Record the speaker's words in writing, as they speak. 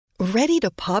Ready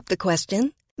to pop the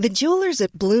question? The jewelers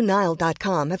at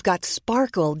BlueNile.com have got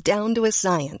sparkle down to a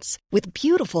science with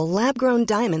beautiful lab-grown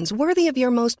diamonds worthy of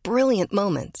your most brilliant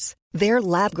moments. Their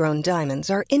lab-grown diamonds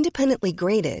are independently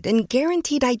graded and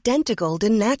guaranteed identical to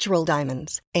natural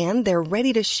diamonds, and they're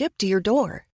ready to ship to your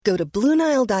door. Go to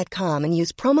BlueNile.com and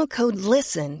use promo code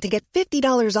LISTEN to get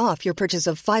 $50 off your purchase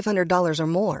of $500 or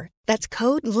more. That's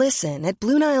code LISTEN at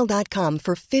BlueNile.com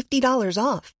for $50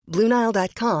 off.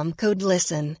 BlueNile.com, code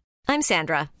LISTEN. I'm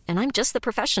Sandra, and I'm just the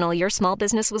professional your small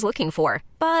business was looking for.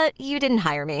 But you didn't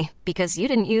hire me because you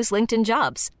didn't use LinkedIn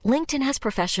Jobs. LinkedIn has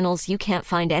professionals you can't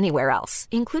find anywhere else,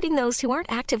 including those who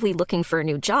aren't actively looking for a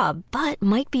new job, but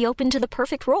might be open to the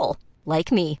perfect role,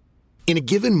 like me. In a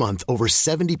given month, over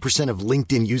 70% of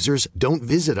LinkedIn users don't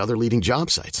visit other leading job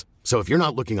sites. So if you're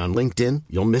not looking on LinkedIn,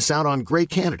 you'll miss out on great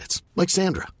candidates like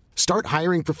Sandra. Start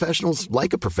hiring professionals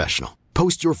like a professional.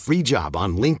 Post your free job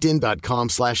on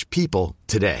linkedin.com/people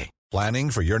today.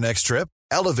 Planning for your next trip?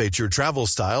 Elevate your travel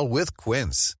style with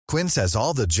Quince. Quince has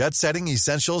all the jet-setting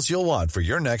essentials you'll want for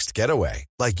your next getaway,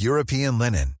 like European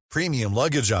linen, premium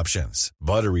luggage options,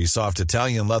 buttery soft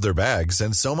Italian leather bags,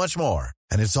 and so much more.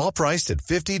 And it's all priced at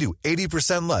 50 to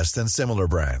 80% less than similar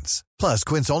brands. Plus,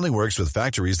 Quince only works with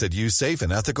factories that use safe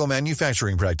and ethical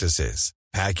manufacturing practices.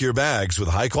 Pack your bags with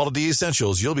high-quality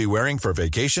essentials you'll be wearing for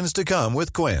vacations to come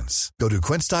with Quince. Go to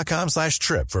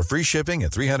quince.com/trip for free shipping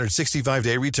and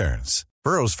 365-day returns.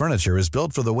 Burrow's furniture is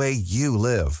built for the way you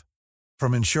live.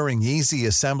 From ensuring easy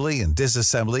assembly and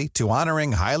disassembly to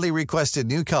honoring highly requested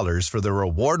new colors for their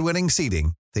award-winning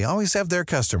seating, they always have their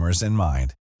customers in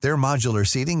mind. Their modular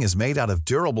seating is made out of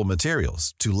durable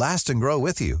materials to last and grow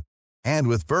with you. And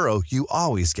with Burrow, you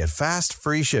always get fast,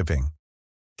 free shipping.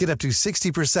 Get up to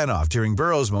 60% off during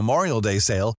Burrow's Memorial Day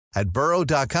sale at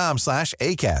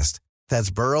burrow.com/ACAST. That's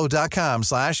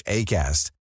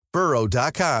burrow.com/ACAST.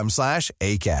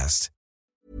 burrow.com/ACAST.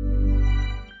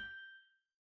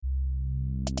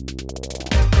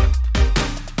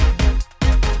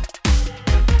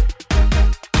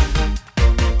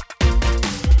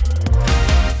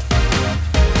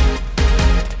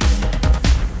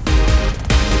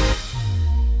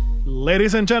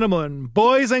 Ladies and gentlemen,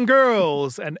 boys and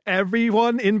girls, and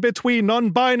everyone in between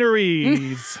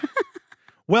non-binaries,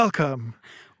 welcome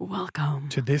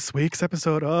to this week's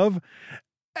episode of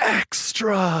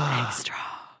Extra.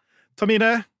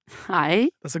 Tomine.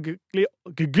 Hei. Det så gyggelig.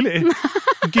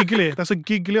 Det så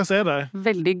gyggelig å se deg.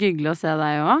 Veldig gyggelig å se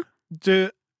deg også. Du,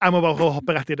 jeg må bare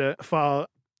hoppe rett i det, for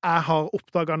jeg har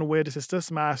oppdaget noe i det siste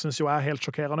som jeg synes jo er helt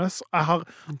sjokkerende. Jeg har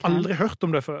aldri hørt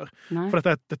om det før. For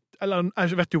dette, eller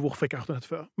jeg vet jo hvorfor jeg ikke har hørt om dette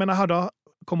før. Men jeg har da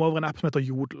kommet over en app som heter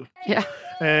Jodel. Ja.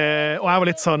 Og jeg var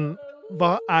litt sånn,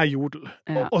 hva er Jodel?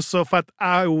 Ja. Også for at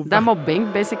jeg jo... Det er mobbing,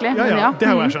 basically. Ja, det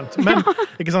har jeg skjønt. Men,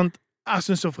 ikke sant, jeg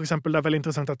synes jo for eksempel det er veldig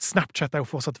interessant at Snapchat er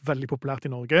jo fortsatt veldig populært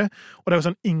i Norge. Og det er jo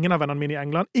sånn, ingen av vennene mine i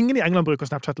England bruker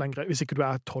Snapchat lenger, hvis ikke du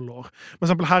er 12 år. Men for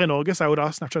eksempel her i Norge så er jo da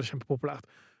Snapchat kjempepopulært.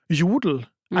 Jodel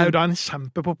er jo da en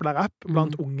kjempepopulær app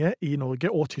blant unge i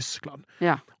Norge og Tyskland.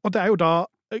 Ja. Og det er jo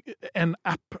da en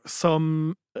app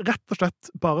som rett og slett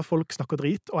bare folk snakker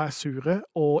drit og er sure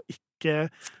og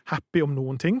ikke happy om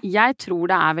noen ting. Jeg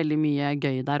tror det er veldig mye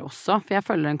gøy der også, for jeg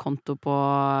følger en konto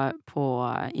på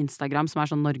Instagram som er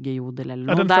sånn Norge Jodel eller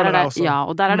noe. Ja, den følger jeg også. Ja,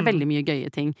 og der er det veldig mye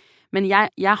gøye ting. Men jeg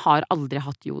har aldri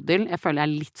hatt Jodel. Jeg føler jeg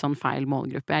er litt sånn feil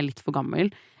målgruppe. Jeg er litt for gammel.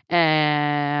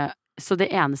 Så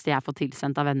det eneste jeg får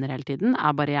tilsendt av venner hele tiden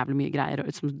er bare jævlig mye greier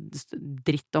som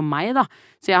dritt om meg, da.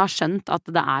 Så jeg har skjønt at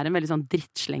det er en veldig sånn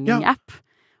drittslenging-app.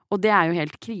 Og det er jo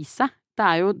helt krise. Det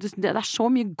er så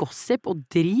mye gossip og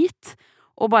drit.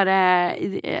 Og bare,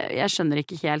 jeg skjønner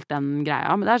ikke helt den greia.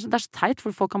 Men det er så teit,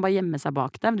 for folk kan bare gjemme seg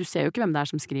bak det. Men du ser jo ikke hvem det er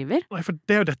som skriver. Nei, for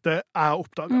det er jo dette jeg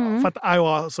oppdager. For at jeg er jo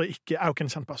ikke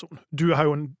en kjent person. Du er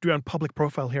en public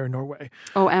profile here in Norway.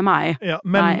 Oh, am I? Ja,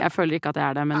 men, nei, jeg føler ikke at jeg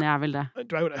er det, men jeg er vel det.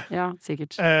 Du er jo det. Ja,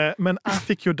 sikkert. Men jeg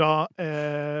fikk jo da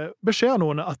beskjed av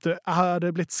noen at jeg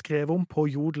hadde blitt skrevet om på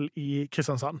Jodel i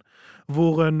Kristiansand.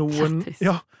 Hvor jeg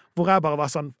bare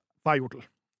var sånn, hva er Jodel?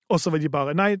 Og så vil de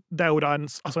bare, nei, det er jo da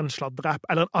en sladderapp,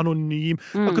 eller en anonym,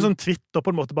 akkurat som Twitter på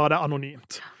en måte, bare det er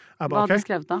anonymt. Hva hadde de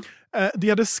skrevet da?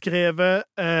 De hadde skrevet,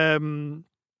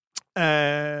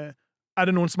 er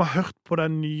det noen som har hørt på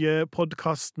den nye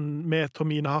podcasten med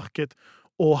Tomine Harket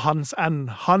og Hans N?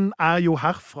 Han er jo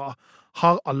herfra,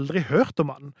 har aldri hørt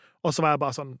om han. Og så var jeg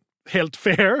bare sånn, helt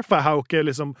fair, for jeg har jo ikke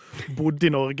liksom bodd i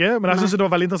Norge, men jeg synes det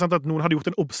var veldig interessant at noen hadde gjort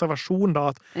en observasjon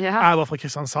da, at jeg var fra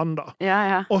Kristiansand da.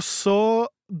 Og så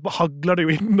haglet det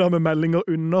jo inn da med meldinger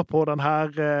under på den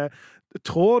her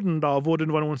tråden da, hvor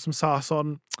det var noen som sa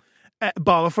sånn,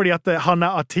 bare fordi at han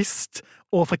er artist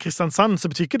og fra Kristiansand, så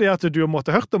betyr ikke det at du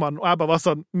måtte hørt om han. Og jeg bare var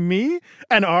sånn, me?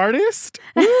 An artist?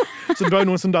 Så det var jo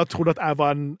noen som da trodde at jeg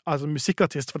var en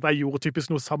musikkartist, for at jeg gjorde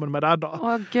typisk noe sammen med deg da.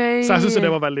 Gøy. Så jeg synes jo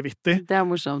det var veldig vittig. Det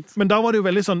morsomt. Men da var det jo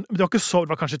veldig sånn, det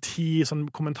var kanskje 10 sånn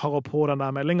kommentarer på den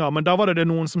der meldingen, men da var det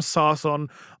noen som sa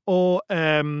sånn,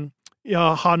 ja,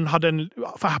 han hadde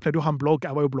for jeg pleide jo å ha en blogg,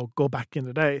 jeg var jo blogger back in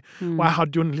the day, og jeg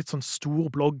hadde jo en litt sånn stor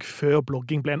blogg før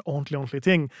blogging ble en ordentlig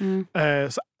ting.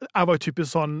 Så jeg var jo typisk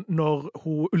sånn, når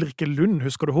Ulrikke Lund,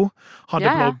 husker du hun,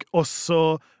 hadde blogg, og så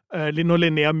når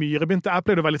Linnea Myhre begynte, jeg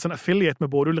pleide å være litt sånn affiliate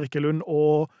med både Ulrikke Lund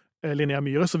og Linnea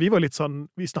Myhre, så vi var litt sånn,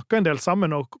 vi snakket en del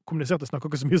sammen og kommuniserte, snakker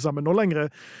ikke så mye sammen nå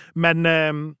lenger,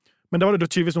 men da var det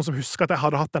tydeligvis noen som husker at jeg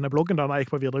hadde hatt denne bloggen da jeg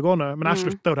gikk på videregående, men jeg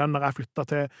sluttet jo den når jeg flyttet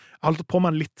til, jeg holdt på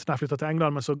med den litt når jeg flyttet til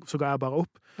England, men så ga jeg bare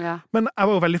opp. Men jeg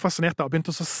var jo veldig fascinert da, og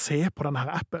begynte å se på denne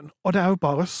her appen, og det er jo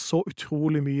bare så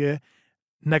utrolig mye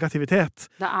negativitet.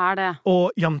 Det er det.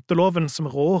 Og janteloven som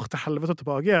rår til helvete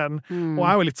tilbake igjen. Og jeg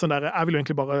er jo litt sånn der, jeg vil jo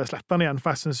egentlig bare slette den igjen, for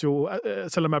jeg synes jo,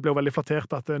 selv om jeg ble jo veldig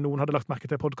flattert at noen hadde lagt merke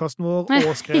til podcasten vår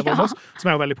og skrev om oss,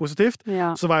 som er jo veldig positivt,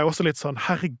 så var jeg også litt sånn,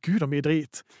 herregud, mye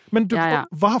drit. Men du,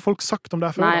 hva har folk sagt om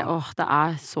det før? Nei, det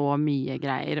er så mye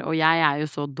greier, og jeg er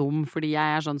jo så dum, fordi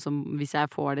jeg er sånn som, hvis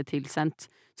jeg får det tilsendt,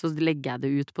 så legger jeg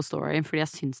det ut på story, fordi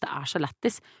jeg synes det er så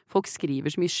lettis. Folk skriver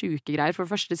så mye syke greier. For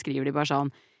det første skriver de bare sånn,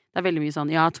 det er veldig mye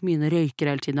sånn, ja, Tomine røyker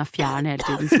hele tiden, er fjern hele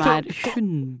tiden, som er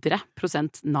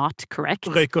 100% not correct.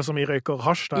 Røyker som i røyker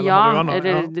hasj, da?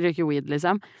 Eller røyker weed,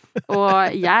 liksom.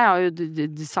 Og jeg har jo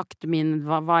sagt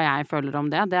hva jeg føler om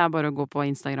det. Det er bare å gå på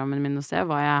Instagrammen min og se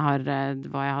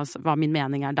hva min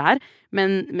mening er der.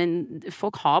 Men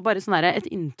folk har bare sånn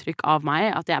et inntrykk av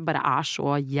meg, at jeg bare er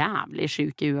så jævlig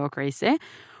syk i huet og crazy.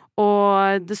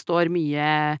 Og det står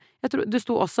mye, jeg tror, det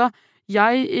sto også,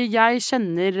 jeg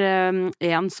kjenner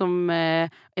en som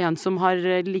har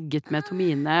ligget med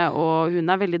Tomine, og hun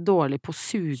er veldig dårlig på å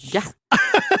suge.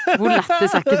 Hvor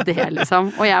lettest er ikke det,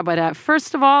 liksom? Og jeg bare,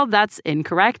 first of all, that's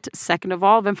incorrect. Second of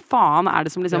all, hvem faen er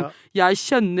det som liksom, jeg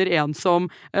kjenner en som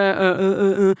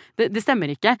det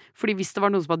stemmer ikke, fordi hvis det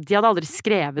var noen som de hadde aldri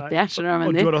skrevet det, skjønner du hva jeg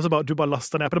mener? Og du bare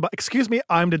lastet ned på det, excuse me,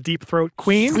 I'm the deep throat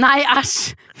queen. Nei,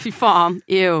 æsj! Fy faen,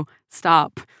 ew,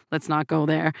 stop. Let's not go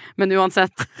there. Men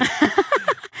uansett.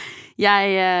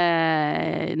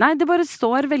 Nei, det bare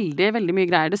står veldig, veldig mye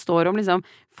greier. Det står om liksom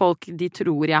folk de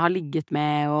tror jeg har ligget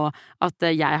med, og at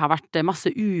jeg har vært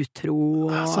masse utro,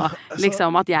 og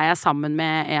liksom at jeg er sammen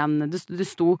med en det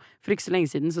sto, for ikke så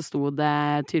lenge siden så sto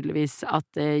det tydeligvis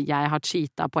at jeg har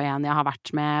cheatet på en jeg har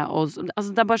vært med, og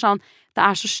altså det er bare sånn, det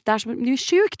er så mye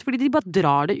sjukt, fordi de bare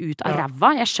drar det ut av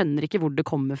ræva. Jeg skjønner ikke hvor det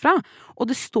kommer fra, og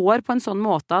det står på en sånn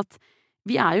måte at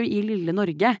vi er jo i lille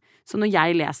Norge, så når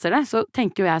jeg leser det, så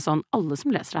tenker jo jeg sånn, alle som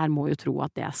leser det her må jo tro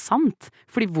at det er sant,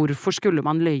 fordi hvorfor skulle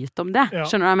man løyet om det?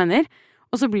 Skjønner du hva jeg mener?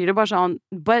 Og så blir det bare sånn,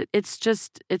 but it's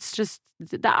just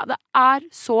det er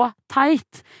så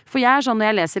teit. For jeg er sånn,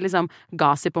 når jeg leser liksom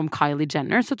gossip om Kylie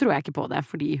Jenner, så tror jeg ikke på det,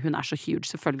 fordi hun er så huge,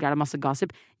 selvfølgelig er det masse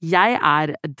gossip.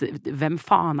 Hvem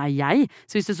faen er jeg?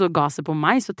 Så hvis det står gossip om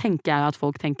meg, så tenker jeg at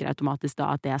folk tenker automatisk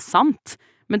da at det er sant.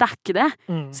 Men det er ikke det.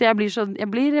 Så jeg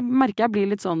merker jeg blir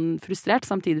litt sånn frustrert,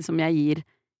 samtidig som jeg gir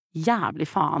jævlig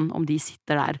faen om de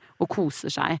sitter der og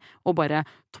koser seg, og bare,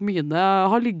 Tomine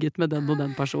har ligget med den og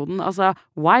den personen. Altså,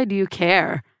 why do you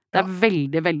care? Det er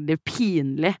veldig, veldig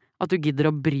pinlig at du gidder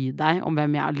å bry deg om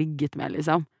hvem jeg har ligget med,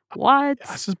 liksom. What?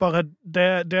 Jeg synes bare,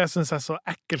 det synes jeg er så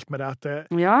ekkelt med det, at det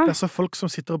er så folk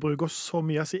som sitter og bruker så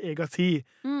mye av sin egen tid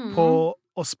på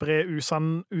å spre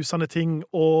usanne ting,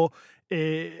 og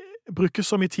bruker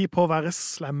så mye tid på å være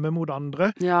slemme mot andre,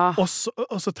 og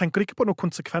så tenker de ikke på noen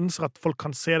konsekvenser at folk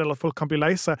kan se det, eller at folk kan bli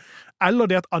lei seg, eller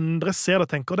det at andre ser det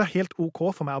og tenker, det er helt ok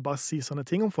for meg å bare si sånne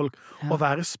ting om folk, og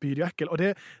være spydig og ekkel, og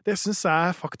det synes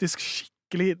jeg faktisk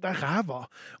skikkelig, det er ræva.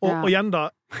 Og igjen da,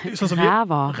 sånn som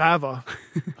ræva.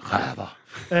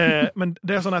 Men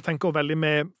det er sånn jeg tenker veldig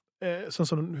med sånn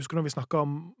som, husker du når vi snakket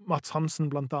om Mats Hansen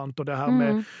blant annet, og det her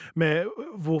med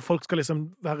hvor folk skal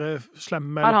liksom være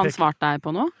slemme. Har han svart deg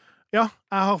på noe? Ja,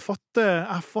 jeg har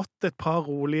fått et par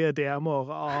rolige DM-er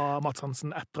av Mats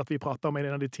Hansen etter at vi pratet om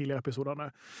en av de tidligere episoderne.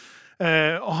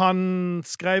 Og han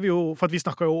skrev jo, for at vi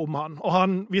snakket jo om han, og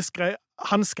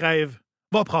han skrev,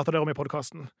 hva prater dere om i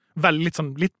podcasten?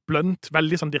 Veldig litt blønt,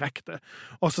 veldig sånn direkte.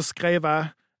 Og så skrev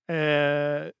jeg,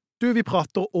 vi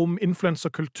prater om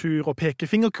influencerkultur og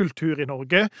pekefingerkultur i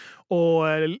Norge, og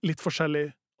litt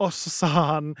forskjellig. Og så sa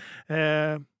han,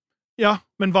 Ja,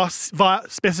 men hva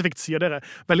spesifikt sier dere?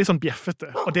 Veldig sånn bjeffete.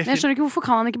 Og det Jeg skjønner ikke hvorfor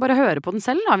kan han ikke bare høre på den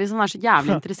selv, da, hvis han er så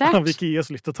jævlig interessert. Han vil ikke gi oss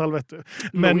lyttertall, vet du.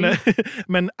 Men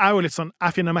jeg er jo litt sånn,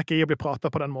 jeg finner meg ikke i å bli pratet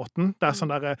på den måten. Det er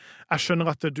sånn der, jeg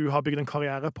skjønner at du har bygd en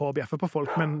karriere på å bjeffe på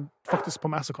folk, men faktisk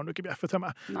på meg så kan du ikke bjeffe til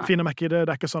meg. Nei. Finner meg ikke i det,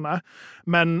 det er ikke sånn jeg.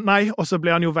 Men nei, og så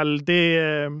ble han jo veldig,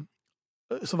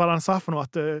 så var det han sa for noe,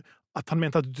 at han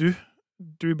mente at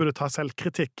du burde ta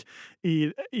selvkritikk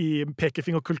i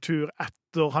pekefingerkultur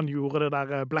etter han gjorde det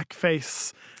der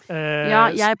blackface. Ja,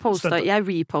 jeg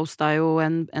reposta jo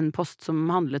en post som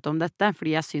handlet om dette,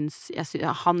 fordi jeg syns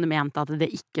han mente at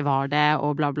det ikke var det,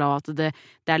 og bla bla, at det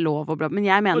er lov og bla, men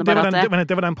jeg mener bare at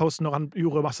det var den posten når han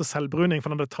gjorde masse selvbruning,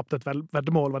 for han hadde tapt et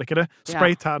veddemål, var det ikke det?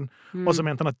 Spraytan, og så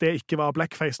mente han at det ikke var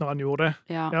blackface når han gjorde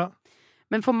det. Ja.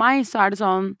 Men for meg så er det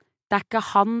sånn, det er ikke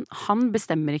han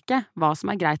bestemmer ikke hva som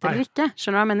er greit eller ikke.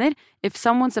 Skjønner du hva jeg mener? If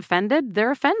someone's offended,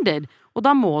 they're offended. Og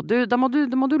da må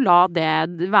du la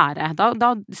det være.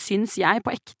 Da syns jeg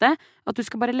på ekte at du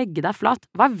skal bare legge deg flat.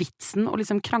 Hva er vitsen å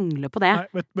liksom krangle på det?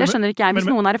 Nei, det skjønner ikke jeg.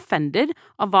 Hvis noen er offended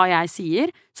av hva jeg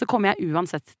sier, så kommer jeg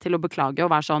uansett til å beklage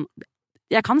og være sånn,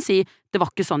 jeg kan si, det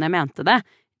var ikke sånn jeg mente det.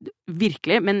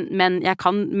 Virkelig, men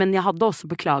jeg hadde også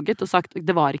beklaget og sagt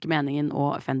det var ikke meningen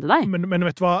å offende deg. Men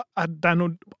vet du hva, det er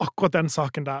akkurat den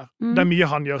saken der. Det er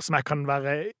mye han gjør som jeg kan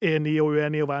være enig og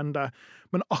uenig over enda.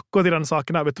 Men akkurat i den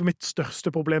saken der, vet du, mitt største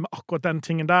problem med akkurat den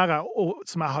tingen der og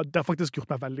som det har faktisk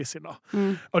gjort meg veldig sinna.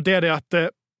 Og det er det at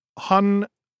han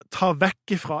tar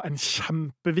vekk ifra en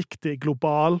kjempeviktig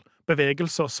global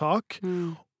bevegelse og sak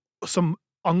som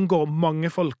angår mange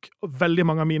folk, veldig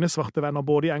mange av mine svarte venner,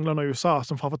 både i England og USA,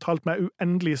 som har fortalt meg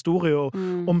uendelige historier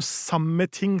om samme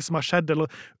ting som har skjedd, eller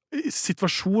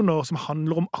situasjoner som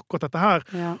handler om akkurat dette her.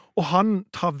 Ja. Og han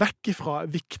tar vekk ifra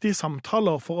viktige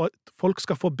samtaler for at folk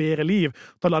skal få bedre liv,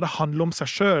 til å la det handle om seg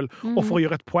selv, og for å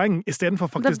gjøre et poeng, i stedet for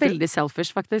faktisk... Det er veldig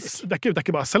selfish, faktisk. Det er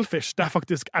ikke bare selfish, det er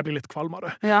faktisk, jeg blir litt kvalm av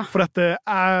det. Ja. For dette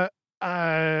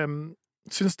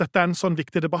synes dette er en sånn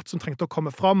viktig debatt som trengte å komme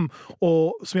fram,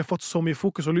 og som jeg har fått så mye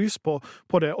fokus og lys på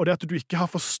det, og det at du ikke har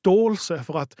forståelse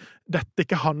for at dette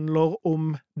ikke handler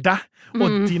om deg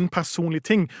og din personlige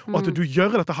ting, og at du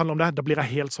gjør dette handler om deg, da blir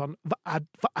jeg helt sånn, hva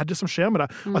er det som skjer med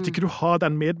deg? At ikke du har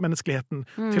den medmenneskeligheten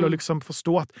til å liksom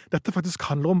forstå at dette faktisk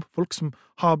handler om folk som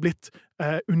har blitt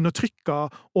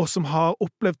undertrykket, og som har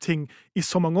opplevd ting i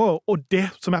så mange år, og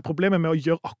det som er problemet med å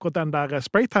gjøre akkurat den der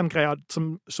spraytan-greia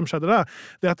som skjedde der,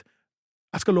 det er at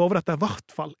jeg skal love deg at det er i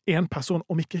hvert fall en person,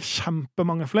 om ikke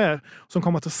kjempemange flere, som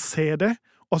kommer til å se det,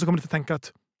 og så kommer de til å tenke at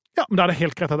ja, men da er det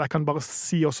helt greit at jeg kan bare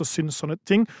si og så synes sånne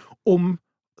ting om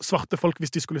svarte folk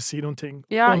hvis de skulle si noen ting.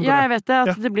 Ja, jeg vet det.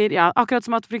 At det blir, akkurat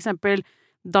som at for eksempel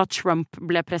da Trump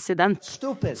ble president,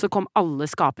 så kom alle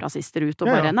skaprasister ut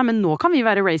og bare, nei, men nå kan vi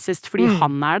være racist fordi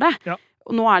han er det. Ja.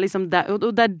 Og nå er liksom det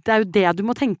er jo det du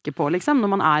må tenke på, liksom, når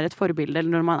man er et forbilde, eller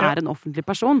når man er en offentlig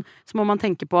person, så må man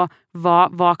tenke på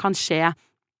hva kan skje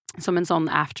som en sånn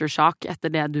aftershock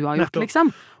etter det du har gjort,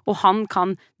 liksom. Og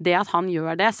det at han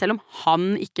gjør det, selv om han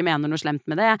ikke mener noe slemt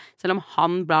med det, selv om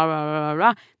han bla bla bla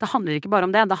bla, det handler ikke bare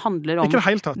om det handler om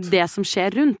det som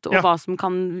skjer rundt, og hva som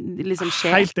kan liksom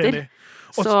skje etter.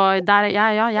 Så der,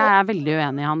 jeg er veldig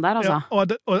uenig i han der, altså. Ja,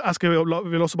 og jeg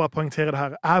vil også bare poengtere det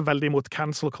her. Jeg er veldig imot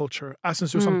cancel culture. Jeg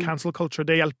synes jo sånn cancel culture,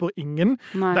 det hjelper ingen.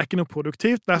 Nei. Det er ikke noe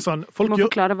produktivt. Det er sånn, folk du må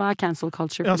forklare hva er cancel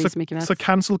culture for de som ikke vet. Så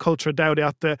cancel culture, det er jo det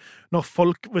at når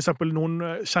folk, for eksempel noen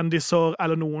kjendiser,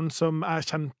 eller noen som er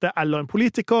kjente, eller en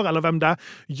politiker, eller hvem det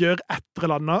er, gjør et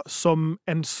eller annet som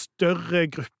en større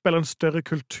gruppe, eller en større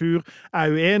kultur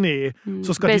er uenig i,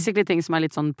 så skal basically ting som er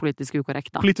litt sånn politisk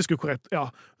ukorrekt, da. Politisk ukorrekt, ja.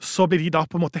 Så blir de da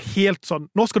på en måte helt sånn,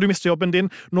 nå skal du miste jobben din,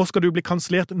 nå skal du bli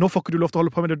kansellert, nå får ikke du lov til å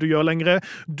holde på med det du gjør lenger,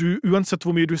 uansett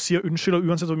hvor mye du sier unnskyld,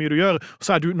 og uansett hvor mye du gjør,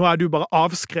 så nå er du bare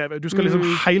avskrevet. Du skal liksom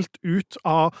helt ut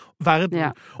av verden.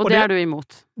 Ja. Og det er du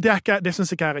imot. Det synes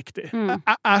ikke jeg er riktig.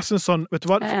 Jeg synes sånn, vet du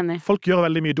hva, folk gjør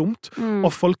veldig mye dumt, og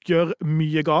folk gjør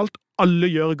mye galt. Alle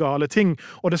gjør gale ting,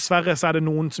 og dessverre så er det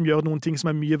noen som gjør noen ting som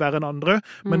er mye verre enn andre,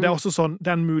 men det er også sånn, det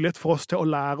er en mulighet for oss til å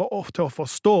lære og til å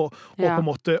forstå, og på en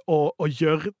måte å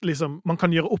gjøre, liksom, man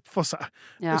kan gjøre opp for seg.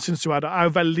 Det synes jo jeg da.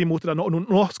 Jeg er jo veldig imot det.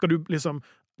 Nå skal du liksom,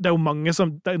 det er jo mange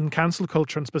som, den cancel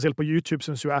culturen, spesielt på YouTube,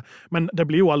 synes jo jeg, men det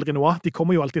blir jo aldri noe av. De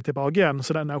kommer jo alltid tilbake igjen,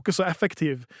 så den er jo ikke så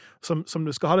effektiv som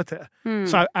du skal ha det til.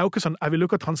 Så jeg er jo ikke sånn, jeg vil jo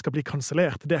ikke at han skal bli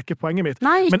kansellert, det er ikke poenget mitt.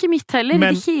 Nei, ikke mitt heller,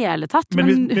 i det hele tatt.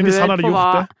 Men hvis han hadde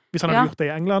gjort det, hvis han hadde gjort det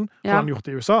i England, og han hadde gjort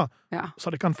det i USA, så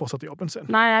hadde ikke han fortsatt jobben sin.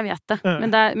 Nei, jeg vet det.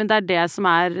 Men det er det som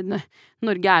er...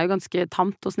 Norge er jo ganske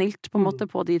tamt og snilt, på en måte,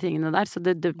 på de tingene der. Så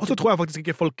og så tror jeg faktisk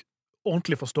ikke folk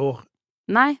ordentlig forstår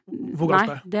Nei, Hvor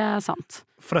galt det? det sant.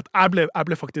 For at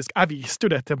jeg viste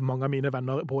jo det til mange av mine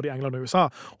venner både i England og USA,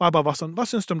 og jeg bare var sånn, hva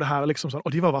synes du om det her? Liksom sånn,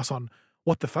 og de var bare sånn,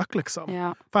 what the fuck, liksom.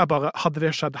 Ja. For jeg bare, hadde det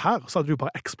skjedd her, så hadde det jo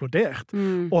bare eksplodert.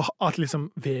 Og at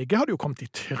liksom, VG hadde jo kommet i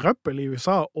trøbbel i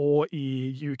USA og i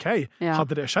UK,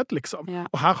 hadde det skjedd, liksom.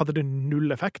 Og her hadde det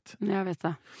null effekt. Jeg vet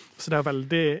det. Så det er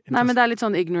veldig interessant. Nei, men det er litt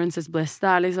sånn ignorance is bliss.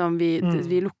 Det er liksom,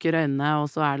 vi lukker øynene, og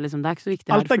så er det liksom, det er ikke så viktig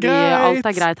her, alt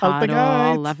er greit her, og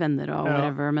alle er venner og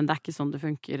whatever, men det er ikke sånn det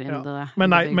funker.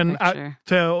 Men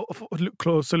til å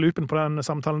close loopen på den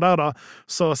samtalen der da,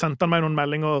 så sendte han meg noen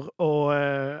meldinger, og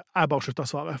jeg bare sluttet å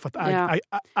svare. For at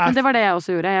men det var det jeg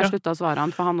også gjorde. Jeg sluttet å svare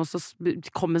han, for han også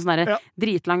kom med sånn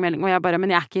dritlang melding, og jeg bare, men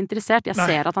jeg er ikke interessert. Jeg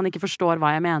ser at han ikke forstår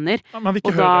hva jeg mener. Man vil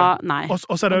ikke høre. Nei. Og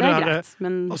så er det jo det her, greit,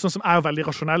 men... og sånn som jeg er veldig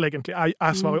rasjonell, egentlig.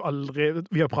 Jeg svarer jo aldri,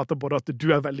 vi har pratet både at du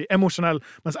er veldig emosjonell,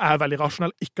 mens jeg er veldig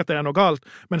rasjonell. Ikke at det er noe galt,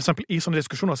 men for eksempel i sånne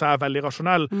diskusjoner så er jeg veldig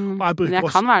rasjonell. Og jeg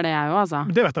kan være det, jeg jo, altså.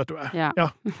 Det vet jeg at du er.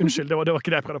 Ja, unnskyld, det var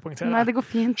ikke det jeg prøvde å poengtere. Nei, det går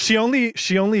fint. She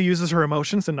only uses her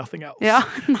emotions and nothing else. Ja,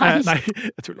 nei,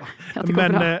 jeg tuller.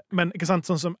 Men ikke sant,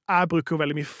 sånn som jeg bruker jo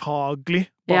veldig mye faglig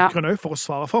bakgrunn for å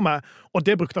svare for meg, og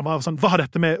det brukte jeg bare sånn, hva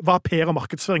har PR og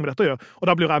markedsføring med dette å gjøre? Og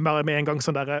da blir jeg med en gang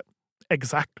sånn der,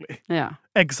 exactly,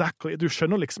 du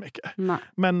skjønner liksom ikke. Nei.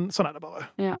 Men sånn er det bare.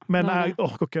 Ja, men jeg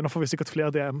orker ikke, nå får vi sikkert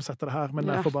flere DMs etter det her, men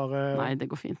jeg får bare... Nei, det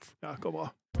går fint. Ja, det går bra.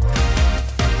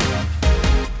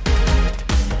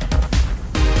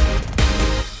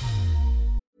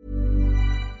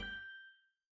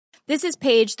 This is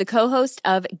Paige, the co-host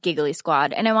of Giggly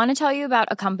Squad, and I want to tell you about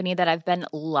a company that I've been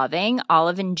loving,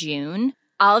 Olive & June.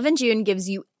 Olive & June gives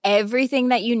you everything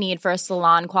that you need for a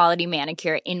salon-quality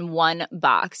manicure in one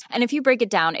box. And if you break it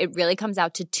down, it really comes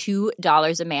out to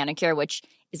 $2 a manicure, which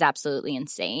is absolutely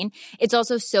insane. It's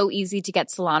also so easy to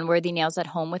get salon-worthy nails at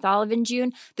home with Olive &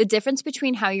 June. The difference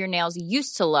between how your nails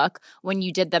used to look when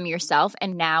you did them yourself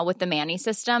and now with the Mani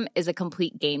system is a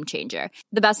complete game changer.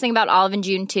 The best thing about Olive &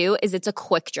 June, too, is it's a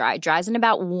quick dry. Dries in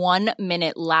about 1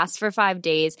 minute, lasts for 5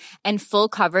 days, and full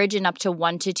coverage in up to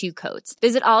 1 to 2 coats.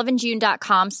 Visit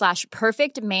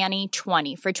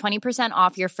oliveandjune.com/perfectmani20 for 20%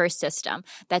 off your first system.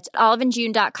 That's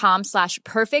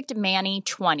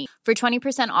oliveandjune.com/perfectmani20 for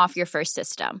 20% off your first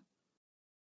system.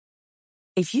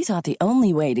 If you thought the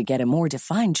only way to get a more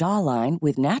defined jawline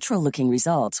with natural-looking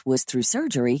results was through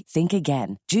surgery, think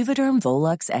again. Juvederm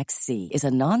Volux XC is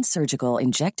a non-surgical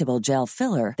injectable gel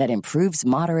filler that improves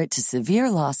moderate to severe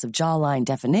loss of jawline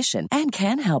definition and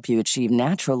can help you achieve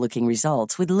natural-looking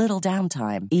results with little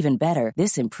downtime. Even better,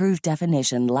 this improved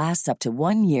definition lasts up to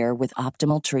 1 year with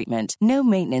optimal treatment. No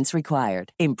maintenance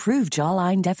required. Improve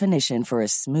jawline definition for a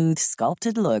smooth,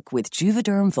 sculpted look with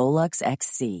Juvederm Volux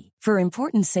XC. For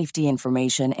important safety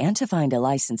information and to find a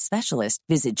licensed specialist,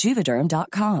 visit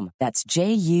Juvederm.com. That's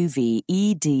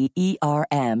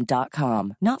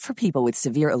JUVEDERM.com. Not for people with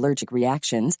severe allergic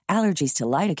reactions, allergies to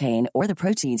lidocaine, or the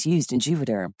proteins used in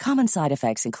Juvederm. Common side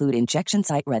effects include injection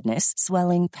site redness,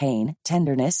 swelling, pain,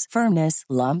 tenderness, firmness,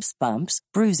 lumps, bumps,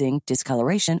 bruising,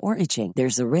 discoloration, or itching.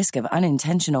 There's a risk of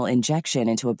unintentional injection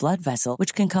into a blood vessel,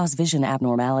 which can cause vision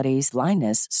abnormalities,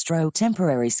 blindness, stroke,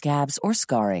 temporary scabs, or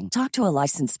scarring. Talk to a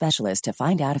licensed specialist to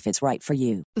find out if it's right for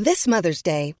you. This Mother's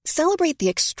Day, celebrate the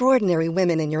extraordinary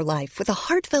women in your life with a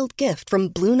heartfelt gift from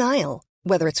Blue Nile.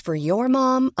 Whether it's for your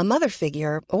mom, a mother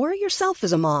figure, or yourself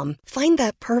as a mom, find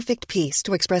that perfect piece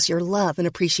to express your love and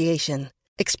appreciation.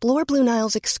 Explore Blue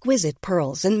Nile's exquisite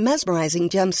pearls and mesmerizing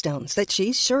gemstones that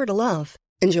she's sure to love.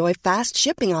 Enjoy fast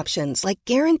shipping options like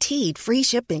guaranteed free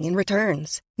shipping and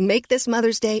returns. Make this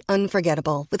Mother's Day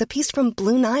unforgettable with a piece from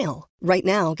Blue Nile. Right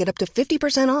now, get up to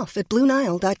 50% off at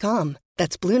BlueNile.com.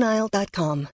 That's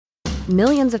BlueNile.com.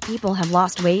 Millions of people have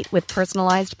lost weight with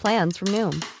personalized plans from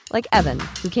Noom. Like Evan,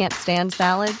 who can't stand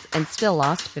salads and still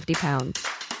lost 50 pounds.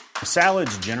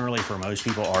 Salads generally for most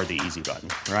people are the easy button,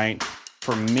 right?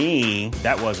 For me,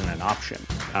 that wasn't an option.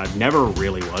 I never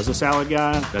really was a salad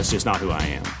guy. That's just not who I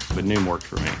am. But Noom worked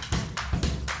for me.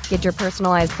 Get your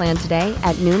personalized plan today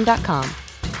at Noom.com.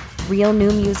 Real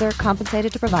Noom user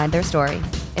compensated to provide their story.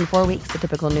 In 4 weeks, the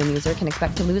typical Noom user can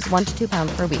expect to lose 1 to 2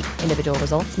 pounds per week. Individual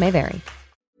results may vary.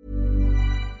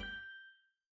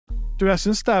 Jeg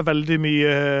synes det er veldig mye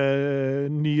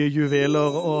nye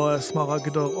juveler og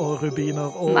smaragder og rubiner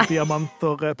og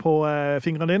diamanter på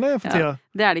fingrene dine for tida.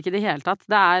 Det er det ikke i det hele tatt.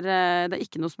 Det er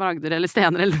ikke noe smaragder eller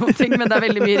stener eller noen ting, men det er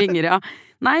veldig mye ringer, ja.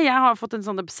 Nei, jeg har fått en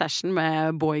sånn obsession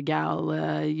med Boy Gal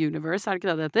Universe, er det ikke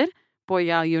det det heter? Boy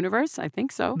Gal Universe, I think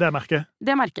so. Det er merket.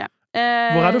 Det er merket.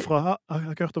 Hvor det fra? Jeg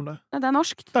har ikke hørt om det. Det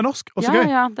norsk. Det norsk, også gøy.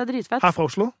 Ja, det dritfett. Her fra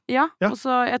Oslo? Ja, og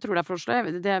så, jeg tror det fra Oslo.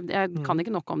 Jeg kan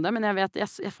ikke nok om det, men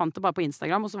jeg fant det bare på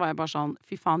Instagram, og så var jeg bare sånn,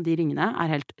 fy faen, de ringene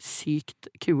helt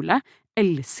sykt kule.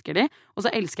 Elsker de. Og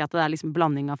så elsker jeg at det liksom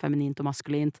blanding av feminint og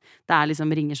maskulint. Det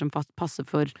liksom ringer som passer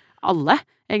for alle,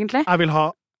 egentlig. Jeg vil ha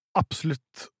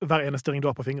absolutt hver eneste ring du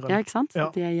har på fingeren. Ja, ikke sant? Ja.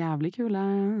 De jævlig kule.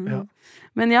 Ja.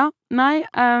 Men ja, nei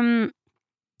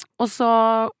og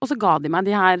så ga de meg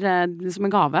de her som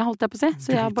en gave, holdt jeg på å si.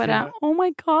 Så jeg bare, oh my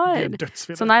god.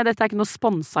 Så nei, dette ikke noe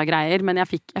sponsa greier, men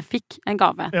jeg fikk en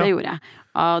gave. Det gjorde jeg.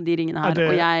 Av de ringene her.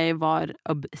 Og jeg var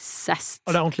obsessed.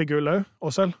 Og det ordentlig gull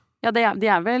og sølv? Ja, de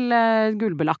vel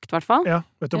gullbelagt, i hvert fall. Ja,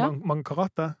 vet du hvor mange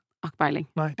karat det? Akpeiling.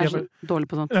 Nei, jeg så dårlig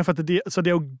på sånt. Så det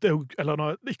er jo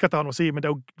eller ikke at det har noe å si, men det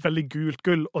er jo veldig gult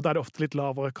gull, og da det ofte litt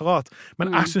lavere karat.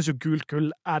 Men jeg synes jo gult gull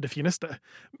det fineste.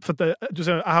 For du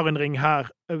ser, jeg har en ring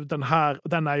her, den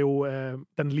jo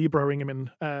den Libra-ringen min,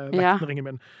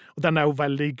 vektenringen min, og den jo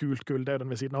veldig gult gull, det jo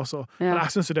den ved siden også. Men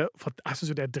jeg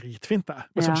synes jo det dritfint det,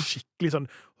 med sånn skikkelig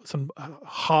sånn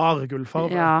hard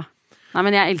gullfarve. Ja. Nei,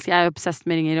 men jeg er obsessed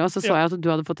med ringer, og så jeg at du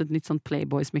hadde fått et nytt sånn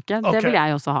Playboy-smykke. Det vil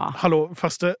jeg også ha. Hallo,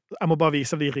 første, jeg må bare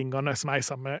vise de ringene som i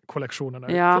samme kolleksjonen.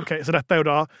 Ja. Okay, så dette jo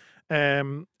da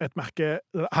et merke,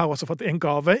 jeg har også fått en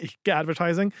gave, ikke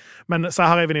advertising, men så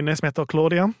har jeg en venninne som heter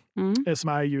Claudia,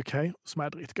 som i UK, som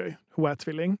dritgøy. Hun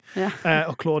tvilling. Ja.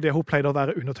 Og Claudia, hun pleide å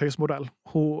være undertøysmodell.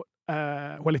 Hun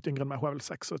litt yngre enn meg, hun vel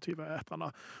 26 et eller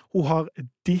annet. Hun har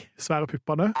de svære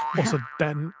puppene, og så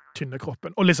den tynne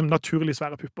kroppen. Og liksom naturlig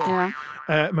svære pupper. Ja.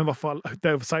 Men i hvert fall,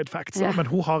 det jo side facts. Ja. Men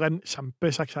hun har en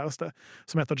kjempekjekk kjæreste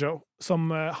som heter Joe, som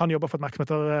han jobber for et merke som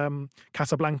heter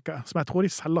Casablanca, som jeg tror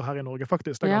de selger her i Norge,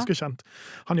 faktisk. Det ganske kjent.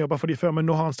 Han jobber for de før, men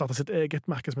nå har han startet sitt eget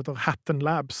merke som heter Hatton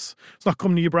Labs. Snakker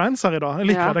om nye brands her i dag.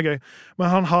 Jeg liker det gøy.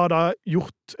 Men han har da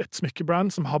gjort et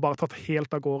smykkebrand som har bare tatt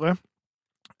helt av gårde.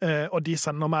 Og de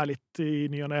sender meg litt i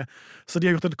ny og ne. Så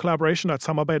de har gjort et collaboration, et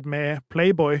samarbeid med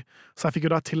Playboy, så jeg fikk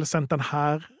jo da tilsendt den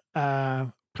her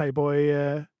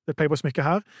Playboy-smykket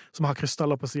her, som har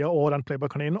krystaller på siden, og den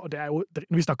Playboy-kaninen, og det jo,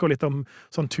 vi snakker jo litt om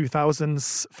sånn 2000s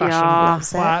fashion,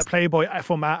 og Playboy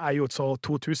for meg jo så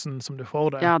 2000 som du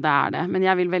får det. Ja, det det, men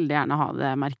jeg vil veldig gjerne ha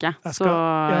det merket, så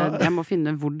jeg må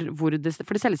finne hvor det,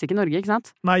 for det selges ikke i Norge, ikke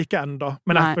sant? Nei, ikke enda,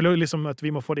 men jeg føler jo liksom at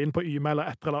vi må få det inn på Yme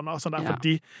eller et eller annet, sånn der,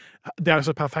 fordi det jo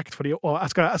så perfekt for de, og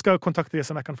jeg skal kontakte de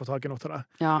som jeg kan få tag i noe til det,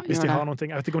 hvis de har noen ting.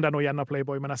 Jeg vet ikke om det noe igjen av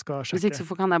Playboy, men jeg skal sjekke. Hvis ikke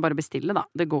så kan jeg bare bestille da,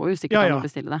 det går jo sikkert an å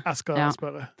bestille det. Jeg skal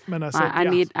spørre. Men så,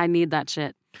 I need that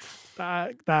shit.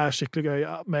 Det skikkelig gøy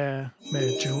med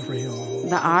jewelry og...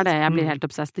 Det det, jeg blir helt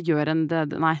obsessed. Det gjør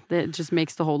det just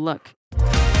makes the whole look.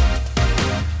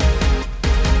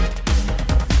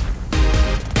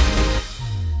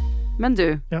 Men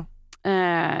du,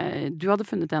 du hadde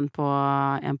funnet en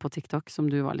på TikTok som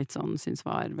du var litt sånn, synes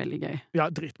var veldig gøy. Ja,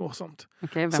 dritmorsomt.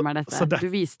 Ok, hvem dette? Du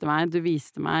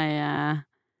viste meg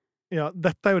Ja,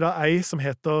 dette jo da ei som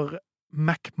heter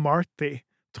McMarty,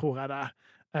 tror jeg det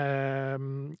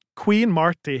Queen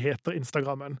Marty heter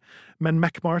Instagrammen, men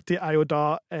McMarty jo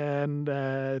da en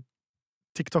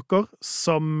TikToker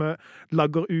som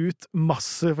lager ut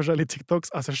masse forskjellige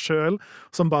TikToks av seg selv,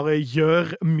 som bare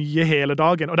gjør mye hele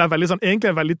dagen. Og det veldig sånn,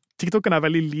 egentlig TikToken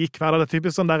veldig lik hver dag. Det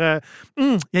typisk sånn der,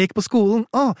 jeg gikk på skolen,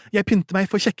 jeg pynter meg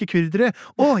for kjekke kurdere,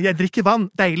 jeg drikker vann,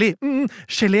 deilig,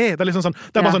 gelé. Det liksom sånn,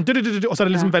 det bare sånn, og så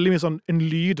det liksom veldig mye sånn en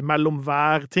lyd mellom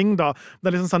hver ting da.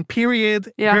 Det liksom sånn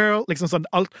period, girl, liksom sånn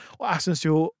alt. Og jeg synes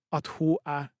jo at hun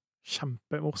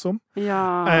kjempemorsom,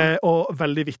 og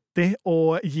veldig vittig,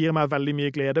 og gir meg veldig mye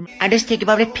glede. Du stygg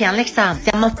på å bli pen, liksom? Så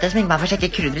jeg måtte sminke meg for å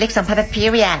sjekke krydder, liksom. Pepper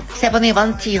period. Se på nye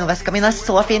Valentino-veska min,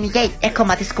 så fin. Jeg kom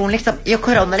meg til skolen, liksom. Jo,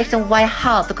 korona, liksom. Wow, jeg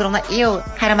hater korona. Jo,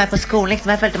 her meg på skolen,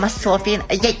 liksom. Jeg følte meg så fin.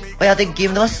 Og jeg hadde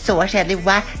gym, det var så kjedelig.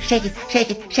 Wow, shake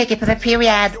it, pepper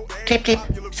period. Klipp.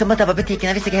 Så måtte jeg på butikken,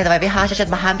 jeg visste ikke helt hva jeg ville ha, så jeg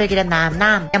kjøpte meg hamburger,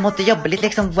 nam. Jeg måtte jobbe litt,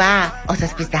 liksom. Wow. Og så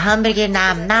spiste jeg hamburger,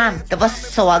 nam. Det var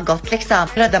så godt,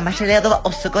 liksom. Gelé, det var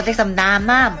også godt, liksom,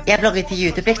 nam. Jeg blogget til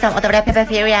YouTube, liksom, og da ble det pepper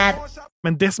period.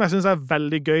 Men det som jeg synes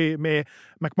veldig gøy med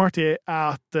McMarty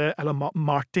at, eller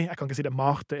Marty, jeg kan ikke si det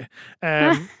Marty,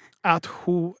 at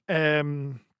hun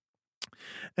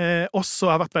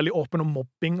også har vært veldig åpen om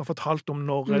mobbing og fortalt om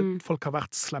når folk har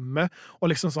vært slemme,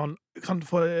 og liksom sånn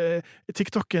for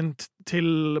TikToken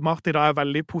til Marty da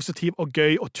veldig positiv og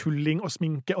gøy og tulling og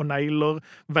sminke og negler,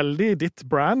 veldig ditt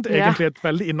brand, egentlig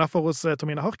veldig innenfor hos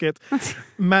Tomine Harket,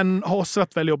 men har også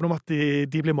vært veldig åpen om at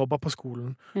de blir mobbet på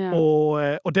skolen,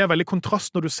 og det veldig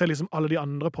kontrast når du ser liksom alle de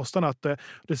andre postene, at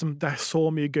liksom, det så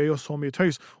mye gøy og så mye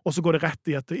tøys, og så går det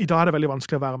rett i at i dag det veldig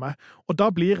vanskelig å være med, og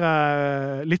da blir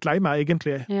jeg litt lei meg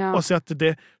egentlig, og se at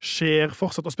det skjer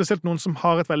fortsatt, og spesielt noen som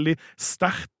har et veldig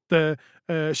sterkt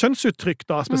kjønnsuttrykk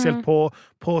da, spesielt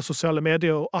på sosiale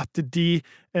medier, at de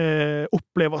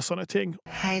opplever sånne ting.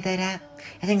 Hei dere,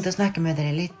 jeg tenkte å snakke med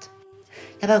dere litt.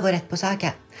 Jeg bare går rett på sak,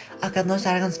 jeg. Akkurat nå så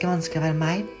det ganske vanskelig å være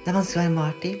meg. Det vanskelig å være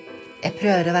Marty. Jeg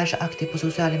prøver å være så aktiv på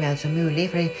sosiale medier som mulig,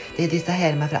 fordi det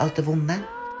distraherer meg fra alt det vonde.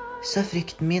 Så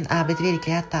frykten min blitt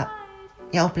virkelighet da.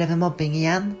 Jeg opplever mobbing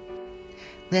igjen.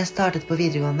 Når jeg startet på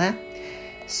videregående,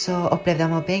 så opplevde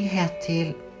jeg mobbing helt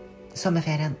til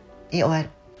sommerferien i år.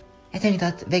 Jeg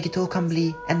tenkte at VG2 kan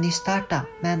bli en ny start da,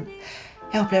 men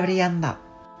jeg opplever det igjen da.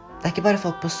 Det ikke bare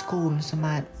folk på skolen som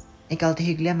ikke alltid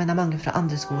hyggelige, men det mange fra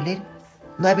andre skoler.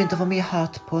 Nå har jeg begynt å få mye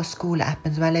hat på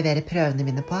skoleappen som jeg leverer prøvene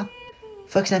mine på.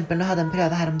 For eksempel når jeg hadde en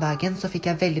prøve her om dagen, så fikk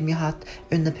jeg veldig mye hat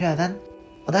under prøven.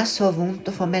 Og det så vondt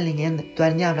å få meldingen, du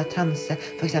en jævla transe,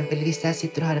 for eksempel hvis jeg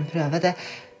sitter og har en prøve.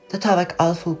 Det tar vekk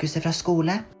all fokuset fra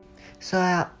skole. Så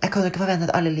jeg kan jo ikke forvente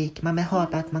at alle liker meg, men jeg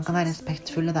håper at man kan være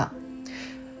respektfulle da.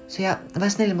 Så ja, vær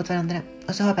snille mot hverandre.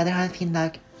 Og så håper jeg dere har en fin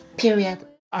dag. Period.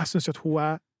 Jeg synes at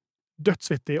hun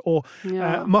dødsvittig, og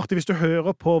Marty, hvis du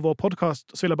hører på vår podcast,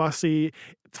 så vil jeg bare si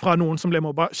fra noen som ble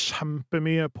mobbet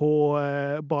kjempemye på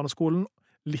barneskolen,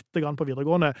 litt grann på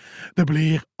videregående, det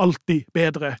blir alltid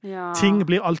bedre. Ting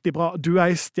blir alltid bra. Du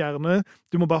en stjerne,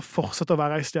 du må bare fortsette å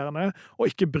være en stjerne, og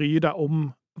ikke bry deg om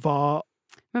hva...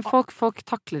 Men folk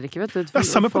takler ikke, vet du. Det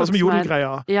samme på det som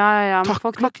jodelgreia. Ja, men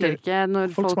folk takler ikke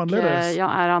når folk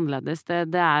er annerledes.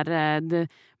 Det er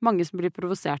mange som blir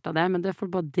provosert av det, men det får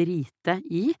bare drite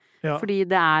i. Fordi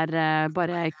det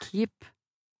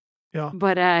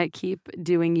bare keep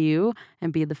doing you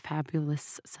and be the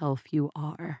fabulous self you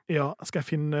are. Ja, skal jeg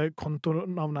finne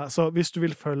kontonavnet. Så hvis du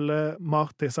vil følge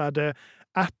Marty, så det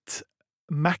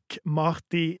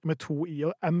 @MacMarty med 2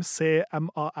 i-er,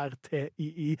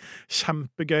 MCMARTII.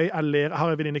 Kjempegøy. Jeg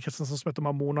har en venninne i Kristiansand som heter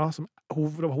Mamona,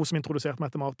 det var hun som introduserte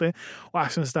meg til Marty, og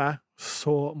jeg synes det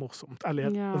så morsomt. Jeg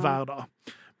ler hver dag.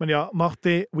 Men ja,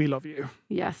 Marty, we love you.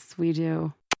 Yes, we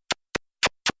do.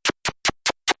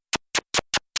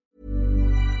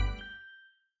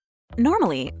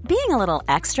 Normally, being a little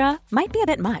extra might be a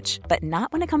bit much, but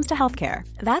not when it comes to healthcare.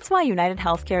 That's why United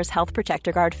Healthcare's Health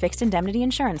Protector Guard fixed indemnity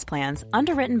insurance plans,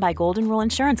 underwritten by Golden Rule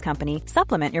Insurance Company,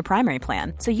 supplement your primary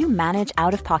plan so you manage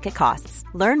out-of-pocket costs.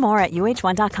 Learn more at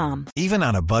uh1.com. Even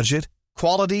on a budget,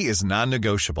 quality is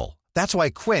non-negotiable. That's why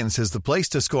Quince is the place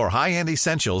to score high-end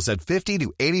essentials at 50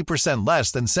 to 80%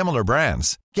 less than similar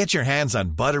brands. Get your hands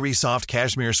on buttery soft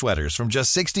cashmere sweaters from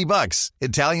just $60,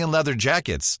 Italian leather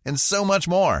jackets, and so much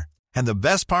more. And the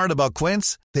best part about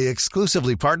Quince, they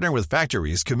exclusively partner with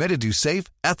factories committed to safe,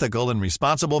 ethical, and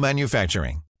responsible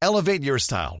manufacturing. Elevate your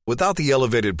style without the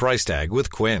elevated price tag with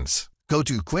Quince. Go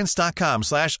to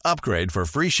quince.com/upgrade for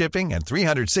free shipping and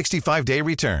 365-day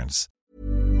returns.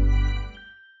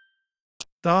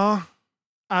 Da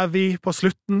vi på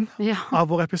slutten av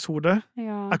vår episode.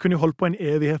 Jeg kunne jo holdt på en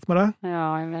evighet med det.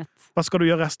 Ja, jeg vet. Hva skal du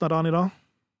gjøre resten av dagen i dag?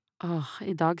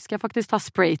 I dag skal jeg faktisk ta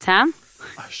spraytan.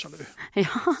 Sjalu.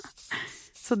 Ja,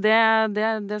 så det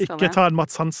skal jeg. Ikke ta en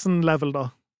Mats Hansen-level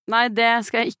da. Nei, det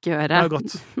skal jeg ikke gjøre. Det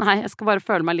godt. Nei, jeg skal bare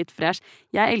føle meg litt fresh.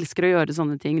 Jeg elsker å gjøre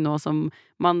sånne ting nå som,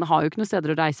 man har jo ikke noen steder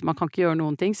å reise, man kan ikke gjøre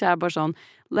noen ting, så jeg bare sånn,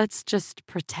 let's just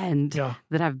pretend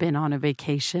that I've been on a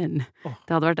vacation. Det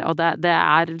hadde vært, og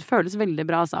det føles veldig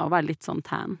bra altså, å være litt sånn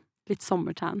tan. Litt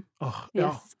sommertan.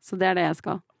 Yes. Så det det jeg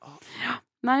skal.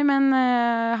 Nei, men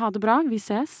ha det bra. Vi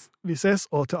ses. Vi ses,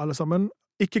 og til alle sammen,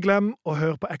 ikke glem å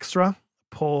høre på Extra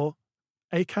på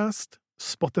Acast,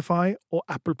 Spotify og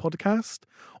Apple Podcast,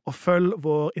 og følg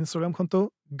vår Instagram-konto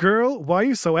Girl, Why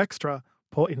You So Extra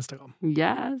på Instagram.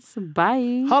 Yes,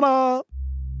 bye! Ha det!